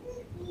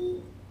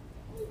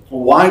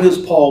 Why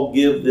does Paul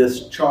give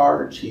this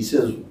charge? He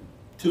says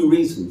two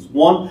reasons.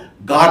 One,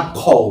 God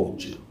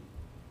called you.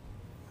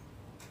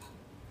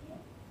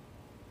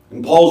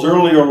 In Paul's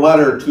earlier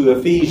letter to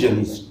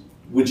Ephesians,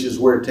 which is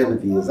where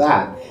Timothy is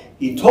at,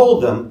 he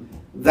told them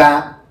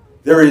that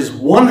there is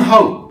one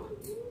hope,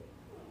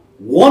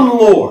 one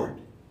Lord,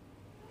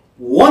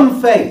 one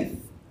faith,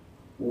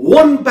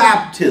 one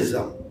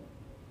baptism.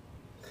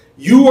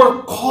 You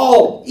are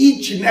called,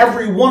 each and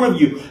every one of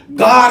you.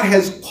 God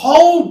has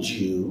called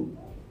you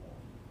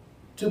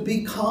to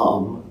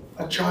become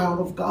a child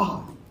of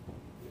God.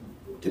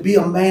 To be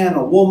a man,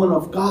 a woman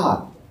of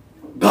God.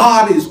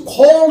 God is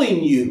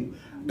calling you.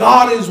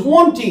 God is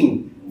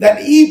wanting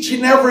that each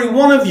and every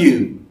one of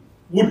you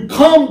would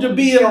come to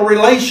be in a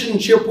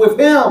relationship with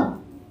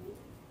Him.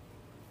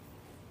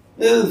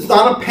 It's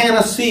not a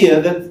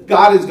panacea that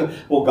God is going,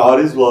 well, God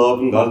is love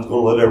and God's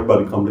going to let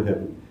everybody come to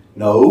heaven.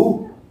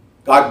 No.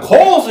 God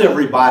calls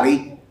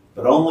everybody,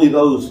 but only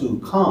those who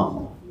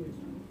come,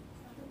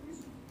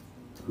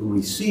 who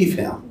receive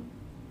Him,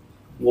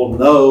 will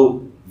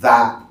know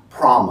that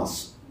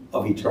promise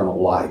of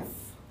eternal life.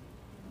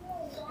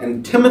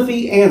 And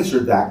Timothy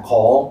answered that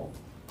call.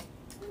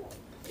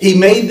 He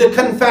made the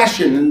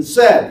confession and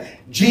said,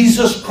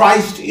 Jesus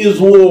Christ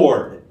is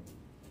Lord.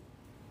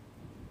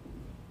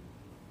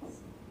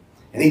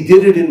 And he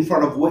did it in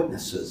front of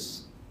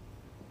witnesses.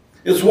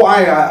 It's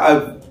why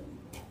I've,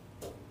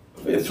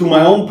 through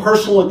my own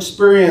personal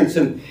experience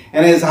and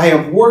as I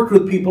have worked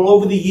with people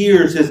over the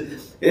years,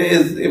 is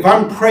if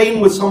I'm praying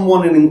with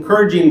someone and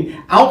encouraging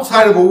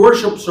outside of a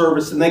worship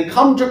service and they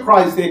come to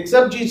Christ, they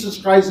accept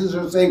Jesus Christ as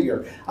their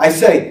Savior, I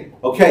say,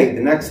 okay,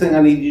 the next thing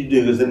I need you to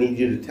do is I need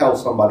you to tell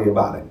somebody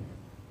about it.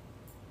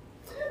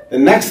 The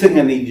next thing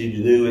I need you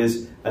to do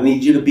is I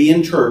need you to be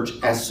in church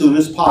as soon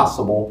as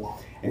possible,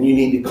 and you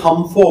need to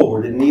come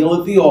forward and kneel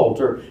at the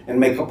altar and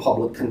make a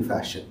public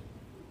confession.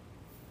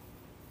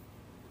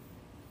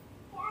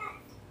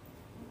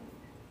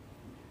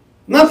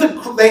 Not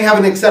that they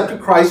haven't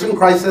accepted Christ and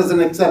Christ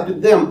hasn't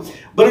accepted them,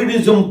 but it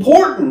is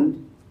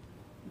important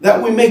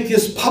that we make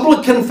this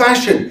public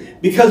confession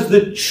because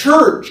the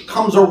church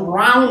comes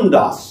around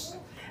us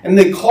and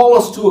they call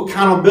us to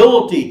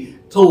accountability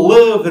to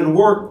live and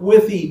work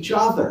with each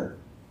other.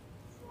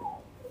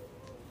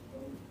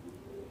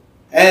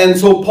 And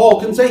so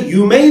Paul can say,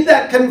 you made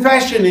that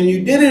confession and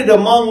you did it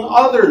among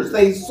others.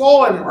 They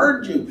saw and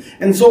heard you.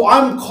 And so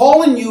I'm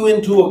calling you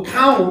into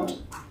account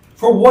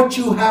for what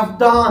you have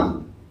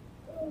done.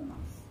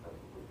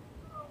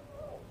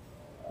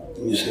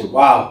 And you say,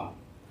 wow,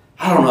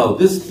 I don't know,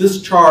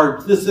 this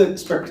charge, this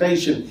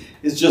expectation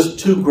is just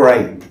too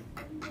great.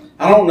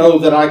 I don't know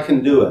that I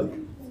can do it.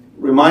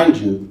 Remind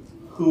you,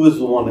 who is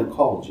the one that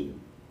called you?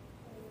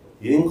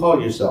 You didn't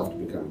call yourself to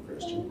become a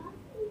Christian.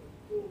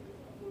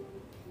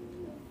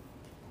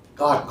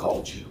 God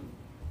called you.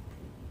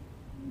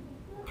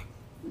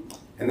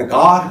 And the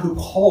God who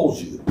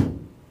calls you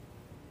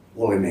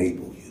will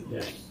enable you.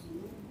 Yes.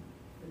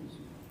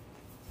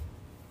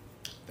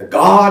 The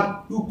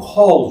God who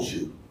calls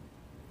you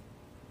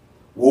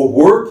will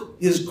work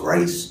His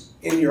grace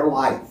in your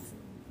life.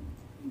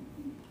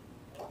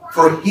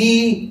 For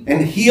He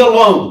and He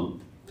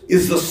alone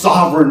is the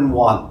sovereign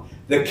one,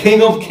 the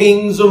King of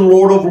kings and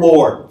Lord of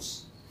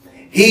lords.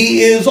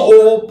 He is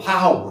all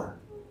power.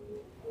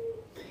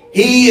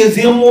 He is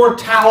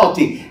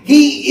immortality.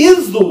 He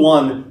is the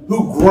one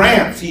who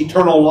grants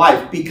eternal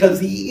life because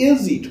He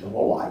is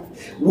eternal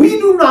life. We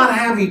do not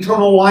have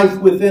eternal life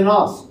within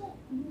us.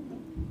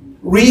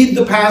 Read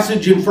the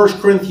passage in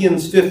 1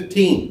 Corinthians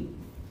 15.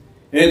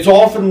 And it's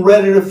often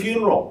read at a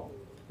funeral.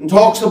 And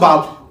talks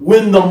about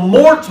when the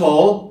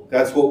mortal,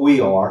 that's what we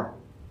are,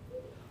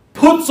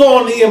 puts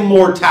on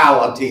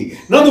immortality.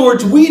 In other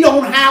words, we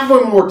don't have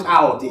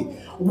immortality.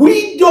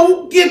 We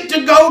don't get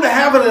to go to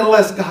heaven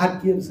unless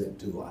God gives it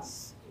to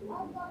us.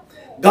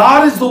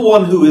 God is the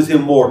one who is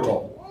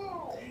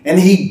immortal. And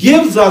He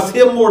gives us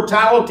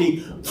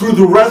immortality through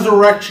the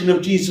resurrection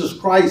of Jesus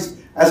Christ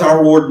as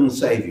our Lord and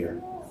Savior.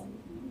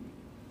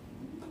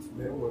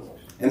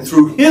 And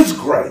through His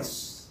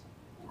grace,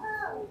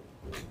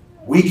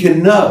 we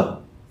can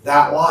know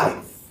that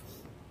life.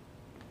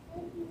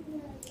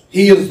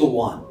 He is the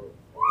one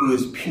who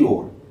is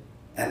pure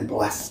and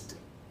blessed,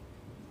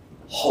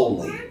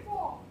 holy.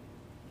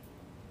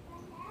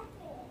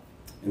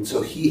 And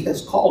so He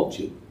has called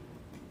you.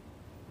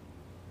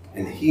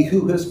 And He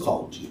who has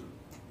called you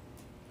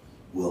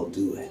will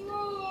do it.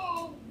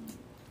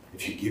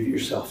 If you give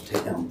yourself to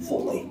Him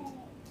fully.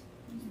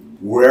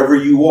 Wherever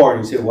you are,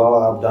 and you say, well,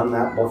 I've done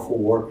that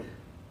before,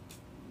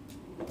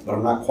 but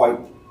I'm not quite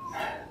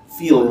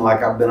feeling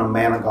like I've been a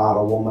man of God,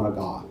 a woman of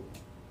God.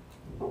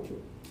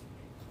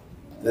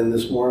 Then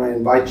this morning I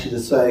invite you to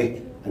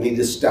say, I need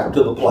to step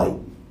to the plate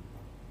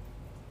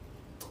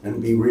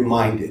and be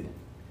reminded.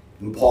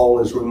 And Paul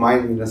is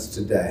reminding us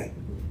today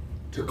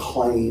to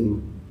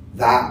claim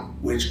that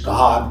which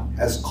God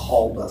has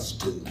called us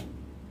to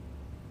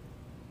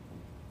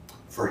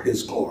for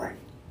His glory.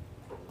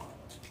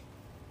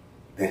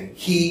 That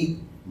He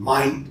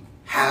might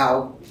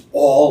have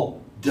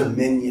all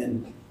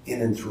dominion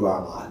in and through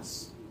our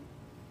lives.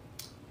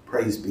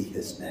 Praise be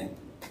His name.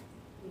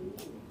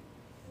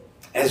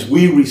 As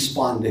we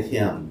respond to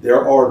Him,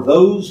 there are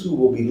those who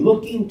will be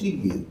looking to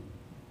you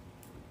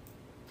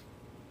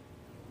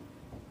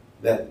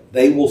that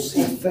they will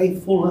see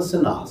faithfulness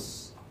in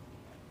us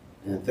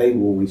and that they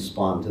will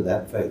respond to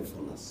that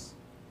faithfulness.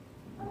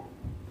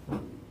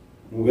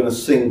 We're going to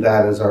sing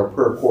that as our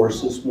prayer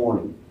chorus this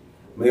morning.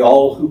 May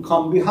all who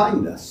come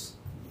behind us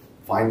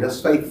find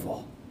us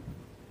faithful.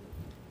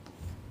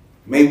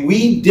 May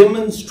we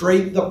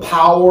demonstrate the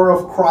power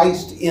of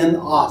Christ in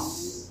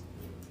us,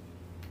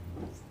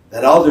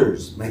 that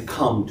others may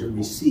come to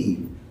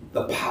receive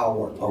the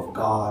power of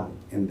God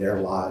in their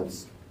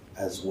lives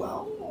as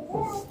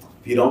well.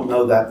 If you don't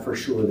know that for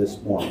sure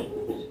this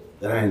morning,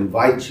 then I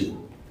invite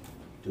you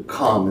to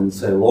come and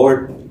say,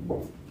 Lord,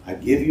 I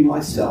give you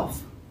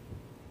myself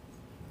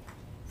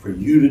for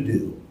you to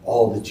do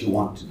all that you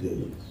want to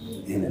do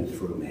in and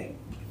through me.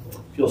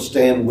 If you'll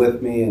stand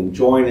with me and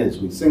join as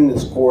we sing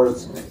this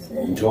chorus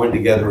and join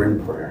together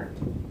in prayer.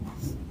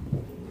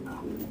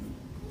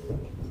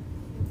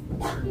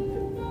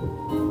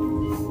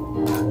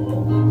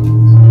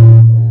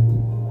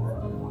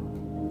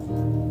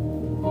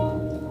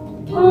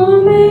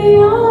 Oh, may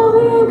all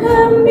who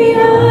come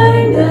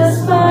behind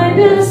us find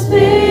us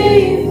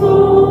faithful.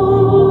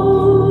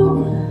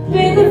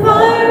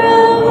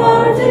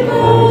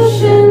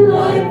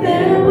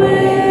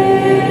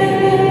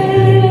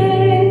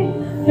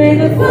 May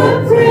the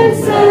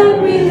footprints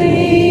that we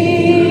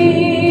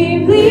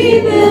leave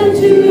lead them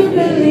to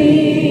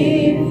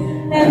believe,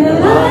 and the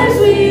lives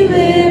we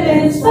live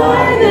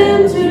inspire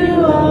them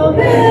to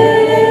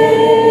obey.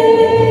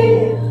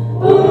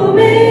 Oh,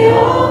 may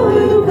all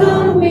who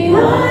come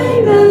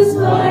behind us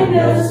find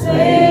us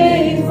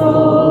faithful.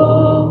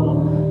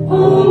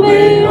 Oh,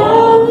 may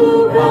all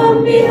who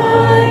come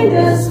behind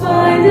us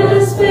find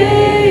us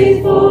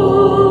faithful.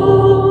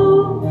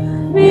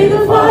 May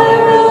the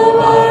fire of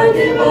our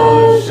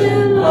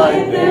devotion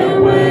light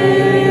their way.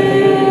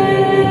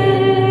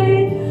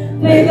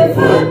 May the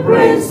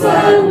footprints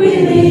that we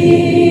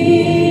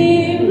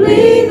leave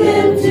lead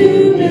them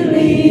to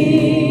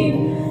believe,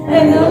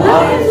 and the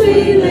lives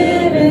we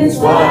live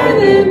inspire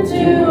them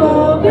to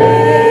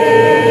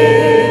obey.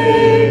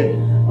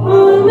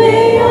 Oh,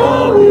 may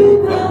all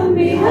who come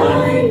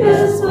behind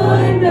us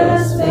find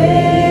us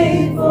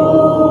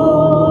faithful.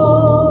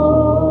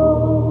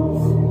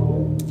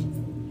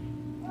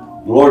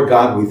 Lord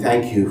God, we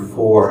thank you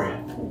for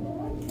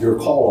your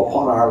call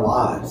upon our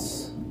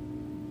lives,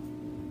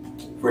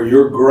 for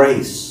your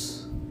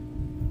grace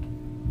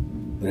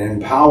that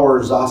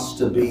empowers us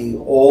to be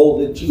all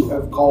that you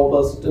have called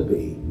us to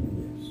be.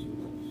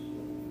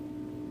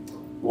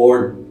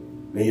 Lord,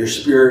 may your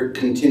Spirit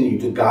continue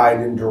to guide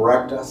and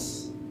direct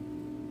us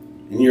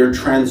in your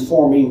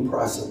transforming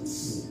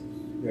presence.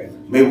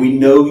 May we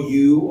know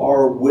you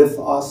are with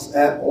us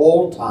at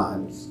all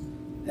times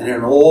and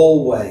in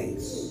all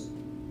ways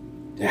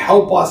to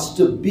help us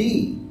to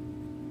be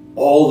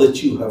all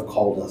that you have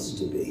called us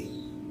to be.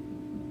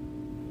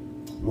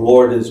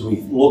 Lord, as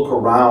we look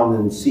around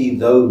and see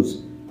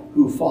those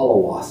who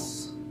follow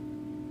us,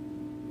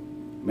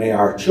 may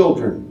our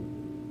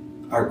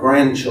children, our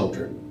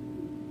grandchildren,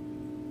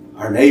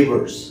 our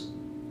neighbors,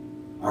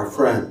 our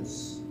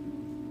friends,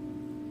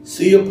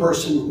 see a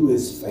person who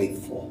is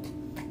faithful,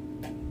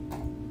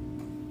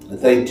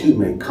 that they too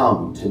may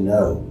come to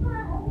know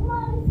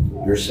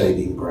your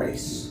saving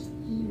grace.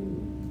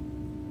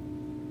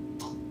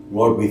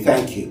 Lord, we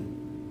thank you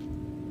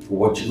for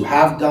what you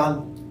have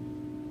done,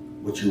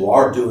 what you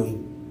are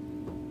doing,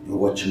 and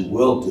what you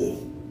will do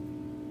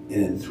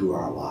in and through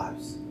our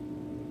lives.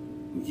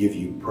 We give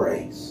you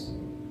praise.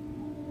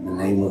 In the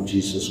name of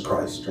Jesus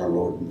Christ, our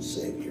Lord and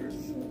Savior.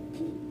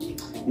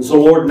 And so,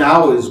 Lord,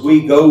 now as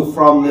we go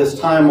from this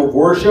time of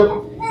worship,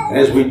 and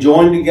as we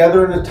join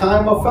together in a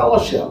time of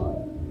fellowship,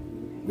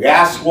 we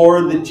ask,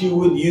 Lord, that you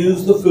would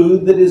use the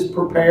food that is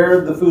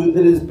prepared, the food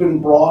that has been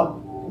brought,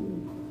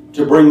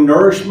 to bring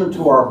nourishment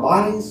to our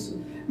bodies.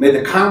 May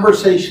the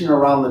conversation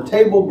around the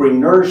table bring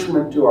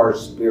nourishment to our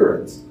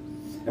spirits.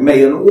 And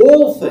may in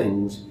all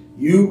things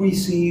you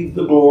receive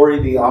the glory,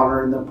 the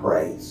honor, and the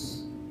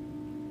praise.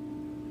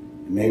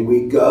 And may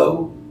we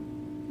go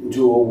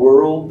into a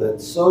world that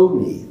so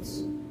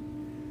needs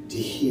to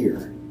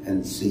hear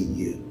and see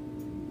you.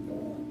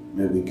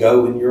 May we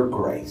go in your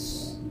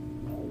grace.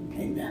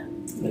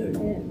 Amen.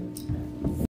 Amen.